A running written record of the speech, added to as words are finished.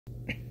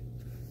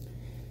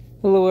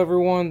Hello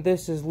everyone,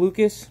 this is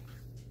Lucas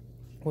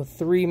with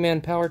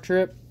 3-Man Power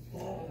Trip.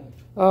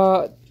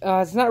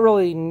 It's not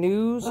really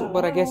news,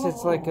 but I guess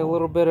it's like a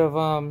little bit of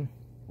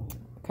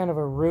kind of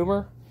a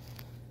rumor.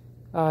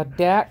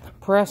 Dak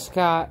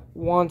Prescott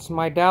wants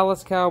my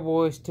Dallas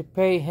Cowboys to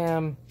pay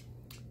him,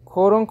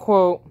 quote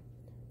unquote,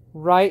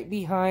 right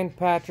behind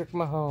Patrick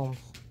Mahomes.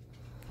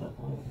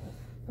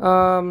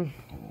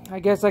 I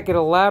guess I could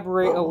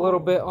elaborate a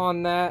little bit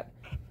on that.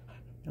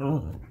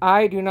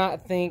 I do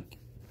not think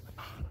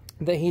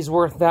that he's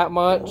worth that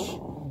much.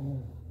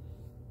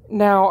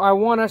 Now, I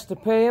want us to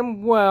pay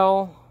him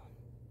well,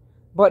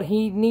 but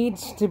he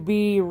needs to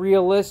be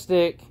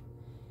realistic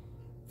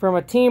from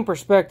a team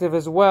perspective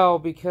as well,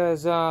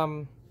 because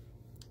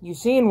you've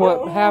seen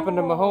what happened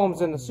to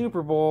Mahomes in the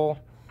Super Bowl.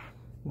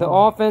 The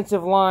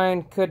offensive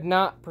line could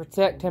not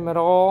protect him at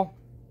all.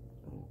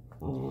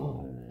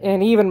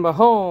 And even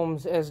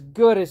Mahomes, as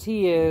good as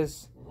he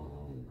is,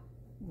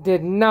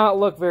 did not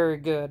look very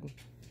good.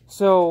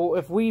 So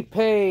if we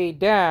pay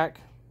Dak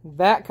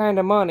that kind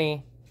of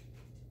money,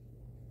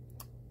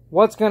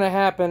 what's going to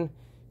happen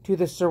to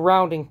the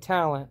surrounding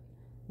talent?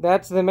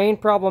 That's the main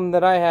problem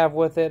that I have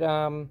with it,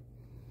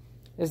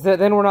 is that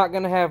then we're not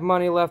going to have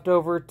money left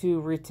over to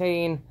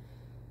retain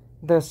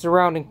the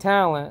surrounding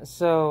talent.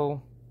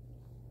 So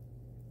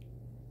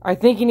I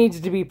think he needs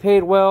to be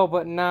paid well,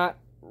 but not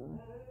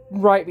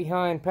right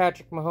behind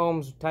Patrick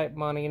Mahomes type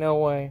money. No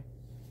way.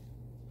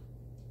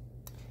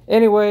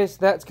 Anyways,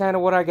 that's kind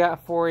of what I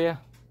got for you.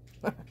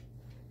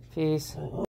 Peace.